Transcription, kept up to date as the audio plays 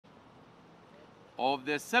Of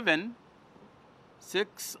the 7,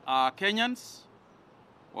 6 are Kenyans,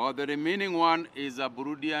 while the remaining one is a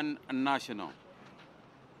Burundian national.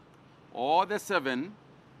 All the 7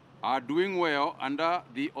 are doing well under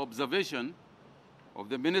the observation of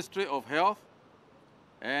the Ministry of Health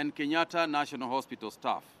and Kenyatta National Hospital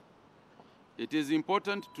staff. It is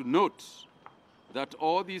important to note that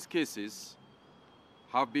all these cases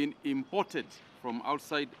have been imported from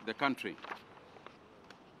outside the country.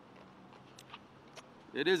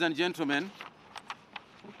 Ladies and gentlemen,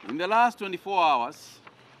 in the last 24 hours,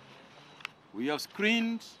 we have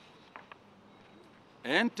screened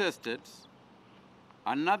and tested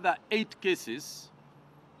another 8 cases,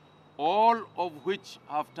 all of which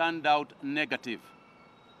have turned out negative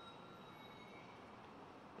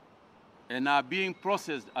and are being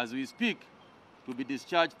processed as we speak to be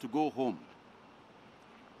discharged to go home.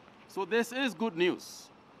 So this is good news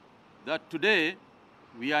that today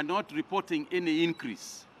we are not reporting any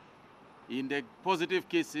increase in the positive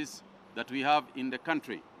cases that we have in the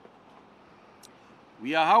country.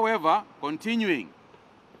 We are, however, continuing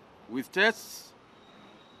with tests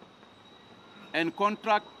and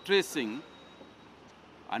contact tracing,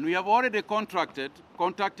 and we have already contacted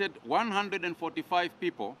 145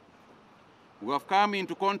 people who have come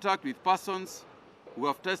into contact with persons who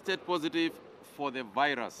have tested positive for the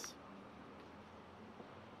virus.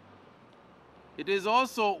 It is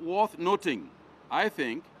also worth noting, I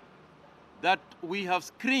think, that we have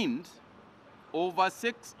screened over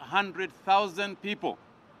 600,000 people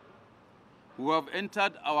who have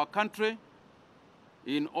entered our country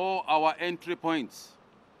in all our entry points.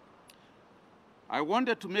 I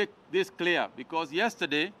wanted to make this clear because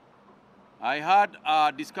yesterday I had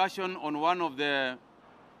a discussion on one of the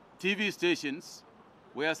TV stations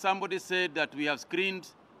where somebody said that we have screened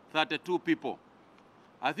 32 people.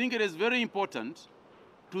 I think it is very important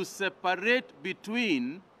to separate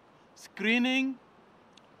between screening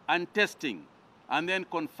and testing and then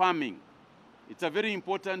confirming. It's a very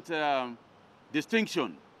important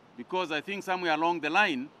distinction because I think somewhere along the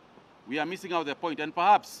line we are missing out the point, and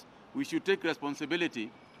perhaps we should take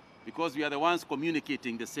responsibility because we are the ones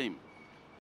communicating the same.